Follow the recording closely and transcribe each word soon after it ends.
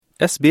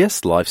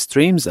SBS live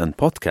streams and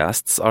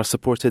podcasts are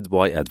supported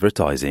by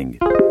advertising.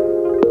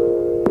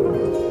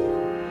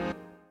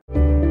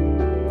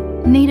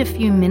 Need a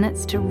few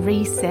minutes to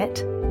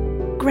reset?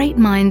 Great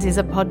Minds is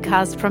a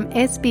podcast from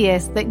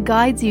SBS that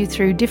guides you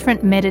through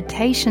different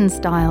meditation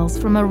styles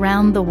from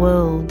around the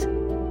world.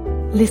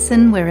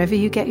 Listen wherever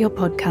you get your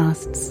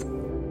podcasts.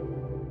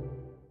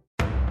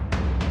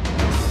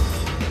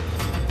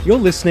 You're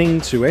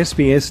listening to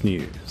SBS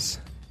News.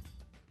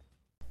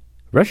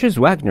 Russia's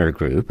Wagner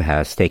Group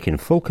has taken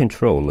full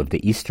control of the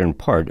eastern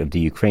part of the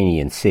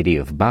Ukrainian city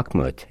of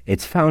Bakhmut,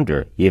 its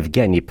founder,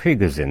 Yevgeny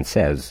Prigozhin,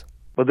 says.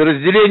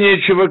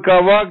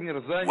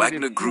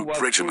 Wagner Group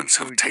regiments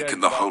have taken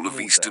the whole of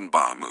eastern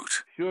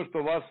Bakhmut.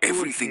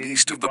 Everything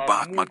east of the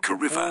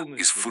Bakhmutka River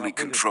is fully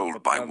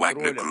controlled by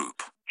Wagner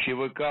Group.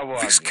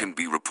 This can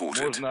be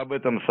reported.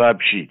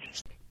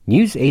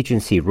 News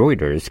agency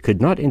Reuters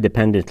could not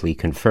independently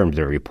confirm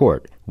the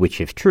report, which,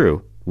 if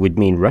true, would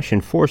mean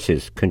Russian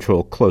forces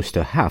control close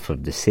to half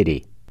of the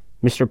city.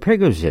 Mr.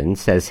 Prigozhin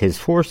says his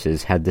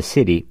forces had the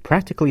city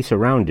practically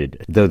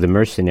surrounded, though the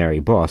mercenary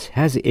boss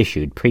has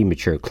issued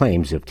premature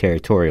claims of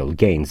territorial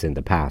gains in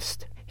the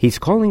past. He's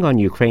calling on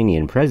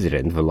Ukrainian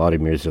President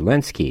Volodymyr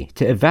Zelensky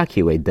to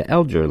evacuate the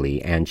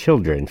elderly and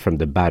children from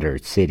the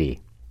battered city.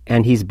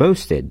 And he's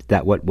boasted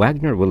that what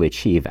Wagner will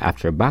achieve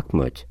after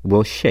Bakhmut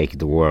will shake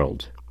the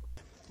world.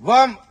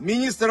 Вам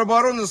министр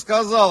обороны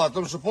сказал о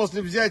том, что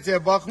после взятия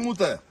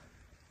Бахмута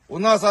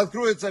What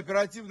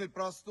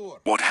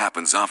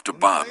happens after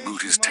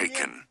Bakhmut is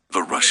taken?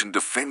 The Russian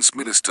defense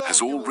minister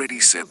has already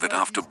said that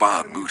after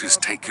Bakhmut is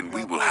taken,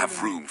 we will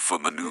have room for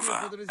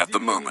maneuver. At the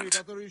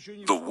moment,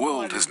 the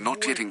world has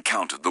not yet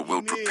encountered the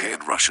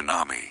well-prepared Russian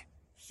army.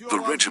 The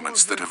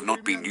regiments that have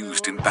not been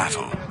used in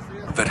battle,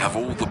 that have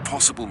all the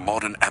possible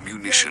modern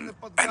ammunition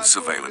and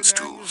surveillance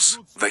tools.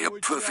 They are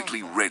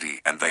perfectly ready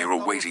and they are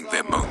awaiting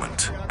their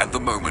moment. And the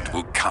moment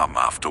will come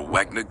after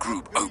Wagner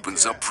Group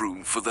opens up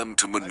room for them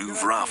to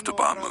maneuver after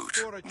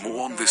Bakhmut.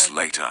 More on this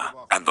later,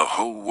 and the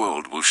whole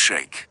world will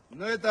shake.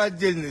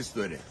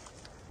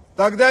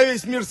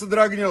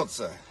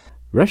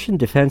 Russian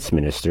Defense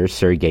Minister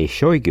Sergei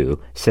Shoigu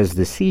says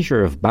the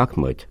seizure of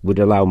Bakhmut would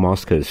allow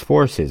Moscow's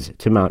forces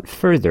to mount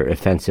further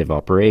offensive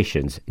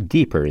operations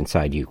deeper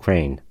inside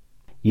Ukraine.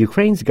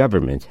 Ukraine's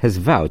government has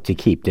vowed to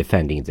keep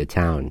defending the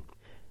town.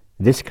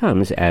 This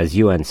comes as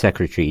UN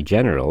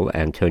Secretary-General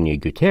Antonio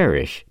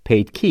Guterres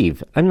paid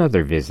Kyiv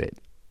another visit.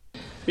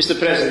 Mr.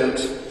 President,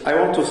 I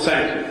want to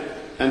thank you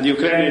and the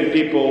Ukrainian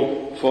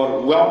people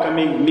for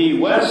welcoming me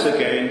once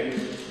again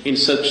in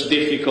such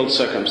difficult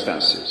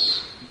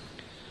circumstances.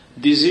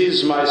 This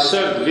is my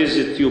third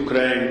visit to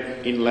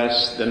Ukraine in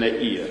less than a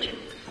year.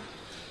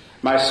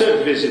 My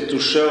third visit to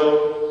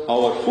show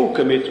our full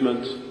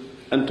commitment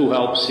and to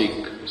help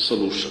seek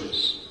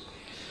solutions.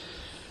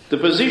 The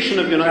position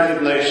of the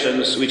United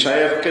Nations, which I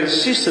have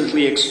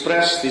consistently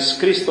expressed, is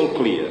crystal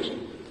clear.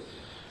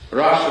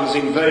 Russia's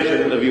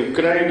invasion of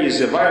Ukraine is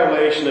a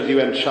violation of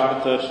UN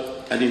Charter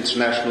and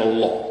international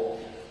law.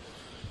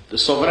 The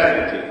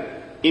sovereignty,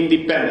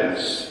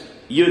 independence,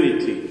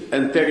 unity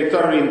and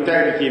territorial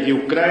integrity of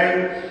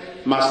Ukraine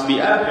must be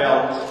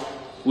upheld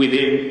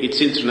within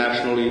its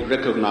internationally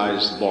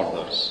recognized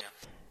borders.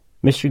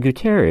 Mr.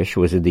 Guterres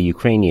was at the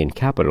Ukrainian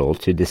capital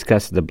to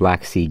discuss the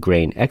Black Sea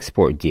grain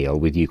export deal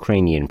with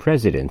Ukrainian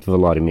President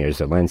Volodymyr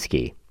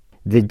Zelensky.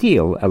 The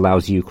deal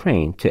allows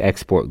Ukraine to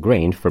export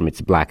grain from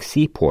its Black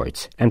Sea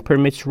ports and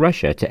permits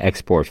Russia to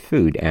export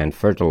food and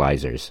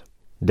fertilizers.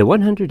 The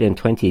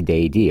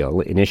 120-day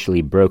deal,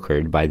 initially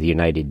brokered by the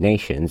United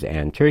Nations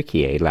and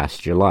Turkey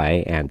last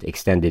July and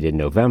extended in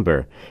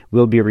November,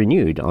 will be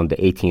renewed on the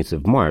 18th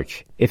of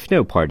March if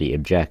no party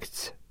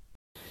objects.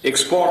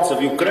 Exports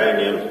of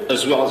Ukrainian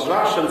as well as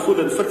Russian food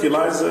and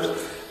fertilizer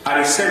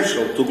are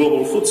essential to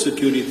global food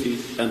security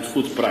and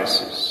food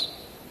prices.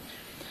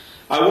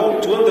 I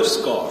want to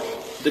underscore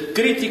the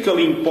critical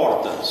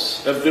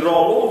importance of the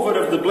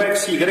rollover of the Black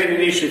Sea Grain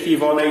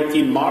Initiative on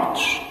 18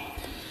 March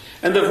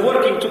and of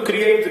working to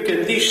create the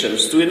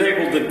conditions to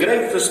enable the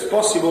greatest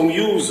possible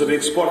use of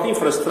export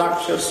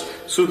infrastructures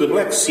through the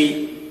Black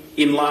Sea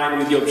in line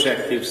with the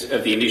objectives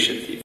of the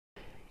initiative.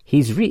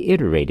 He's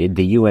reiterated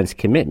the UN's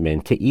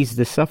commitment to ease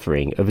the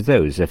suffering of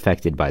those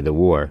affected by the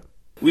war.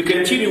 We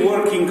continue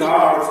working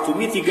hard to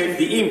mitigate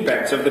the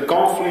impacts of the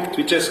conflict,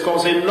 which has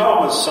caused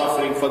enormous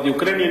suffering for the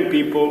Ukrainian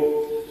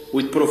people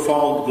with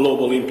profound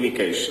global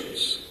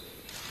implications.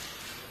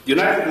 The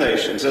United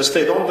Nations has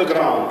stayed on the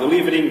ground,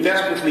 delivering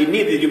desperately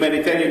needed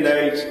humanitarian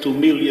aid to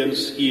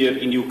millions here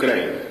in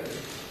Ukraine.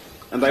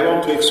 And I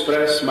want to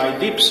express my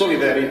deep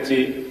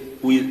solidarity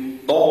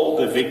with all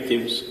the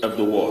victims of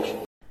the war.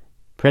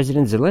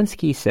 President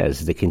Zelensky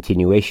says the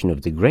continuation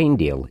of the grain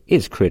deal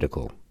is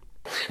critical.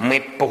 We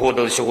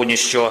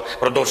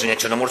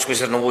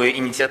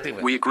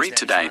agreed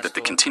today that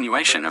the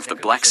continuation of the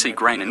Black Sea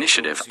Grain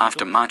Initiative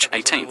after March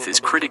 18th is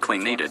critically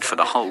needed for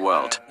the whole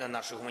world.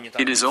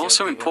 It is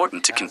also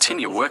important to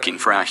continue working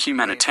for our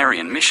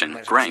humanitarian mission,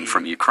 Grain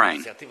from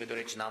Ukraine.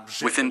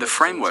 Within the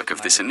framework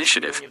of this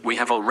initiative, we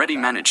have already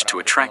managed to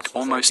attract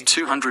almost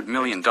 $200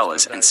 million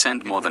and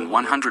send more than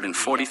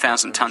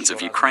 140,000 tons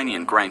of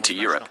Ukrainian grain to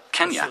Europe,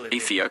 Kenya,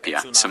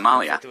 Ethiopia,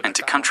 Somalia, and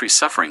to countries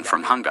suffering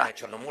from hunger.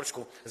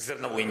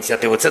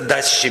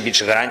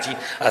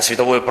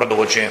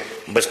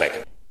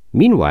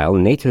 Meanwhile,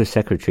 NATO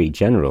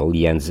Secretary-General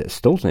Jens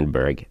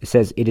Stoltenberg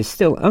says it is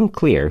still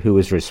unclear who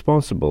is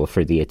responsible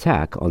for the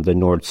attack on the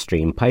Nord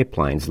Stream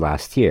pipelines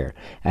last year,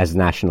 as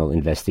national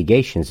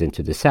investigations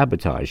into the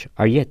sabotage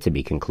are yet to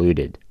be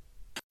concluded.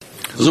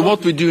 So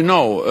what we do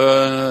know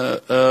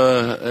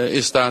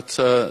is that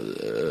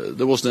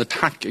there was an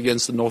attack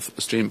against the Nord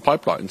Stream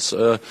pipelines,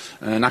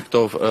 an act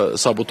of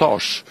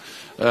sabotage,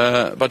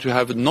 but we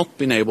have not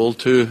been able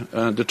to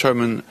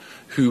determine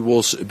who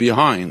was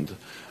behind.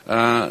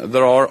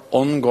 There are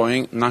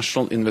ongoing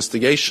national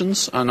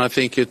investigations, and I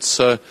think it's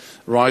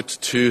right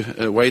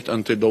to wait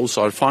until those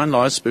are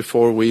finalized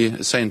before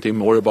we say anything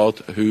more about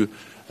who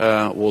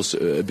was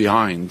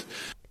behind.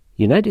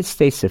 United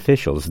States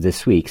officials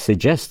this week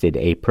suggested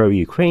a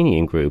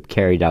pro-Ukrainian group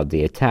carried out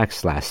the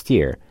attacks last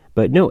year,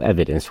 but no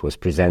evidence was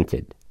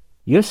presented.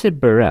 Josep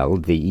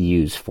Borrell, the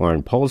EU's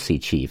foreign policy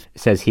chief,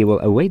 says he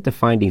will await the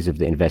findings of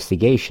the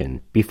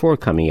investigation before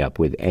coming up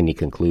with any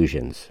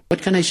conclusions.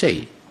 What can I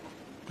say?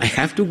 I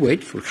have to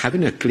wait for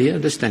having a clear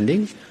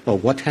understanding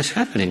of what has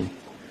happening.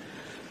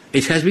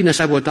 It has been a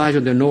sabotage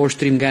of the Nord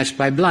Stream gas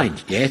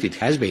pipelines. Yes, it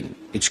has been.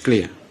 It's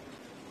clear.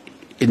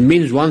 It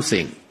means one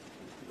thing.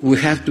 We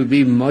have to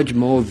be much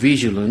more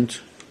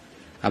vigilant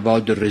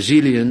about the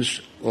resilience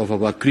of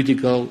our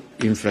critical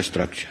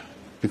infrastructure.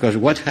 Because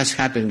what has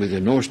happened with the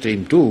Nord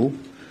Stream 2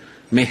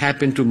 may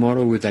happen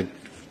tomorrow with a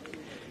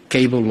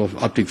cable of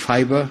optic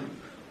fiber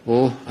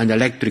or an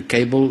electric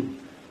cable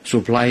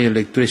supplying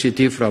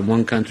electricity from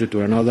one country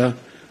to another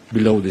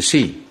below the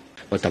sea.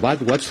 But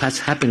about what has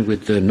happened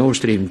with the Nord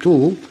Stream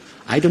 2,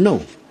 I don't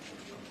know.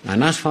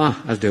 And as far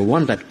as the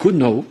one that could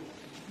know,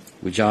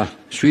 which are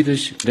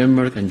Swedish,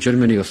 Denmark and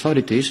Germany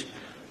authorities,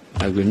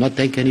 I will not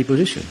take any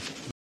position.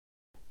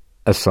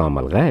 Assam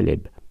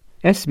Al-Ghalib,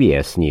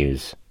 SBS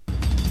News.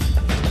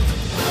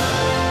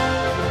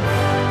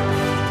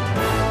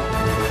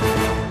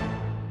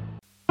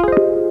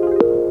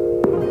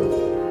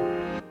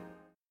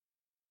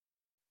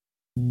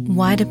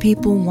 Why do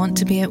people want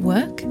to be at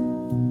work?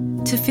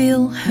 To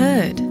feel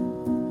heard,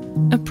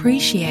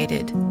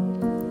 appreciated,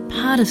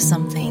 part of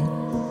something,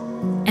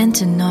 and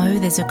to know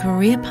there's a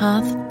career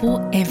path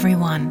for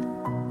everyone.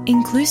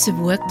 Inclusive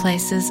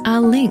workplaces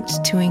are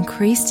linked to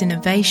increased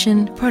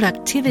innovation,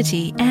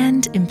 productivity,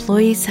 and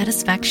employee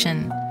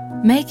satisfaction.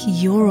 Make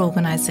your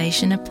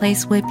organisation a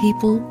place where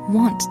people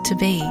want to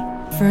be.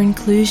 For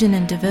inclusion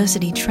and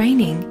diversity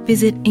training,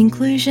 visit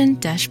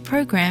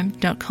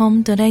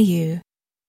inclusion-program.com.au.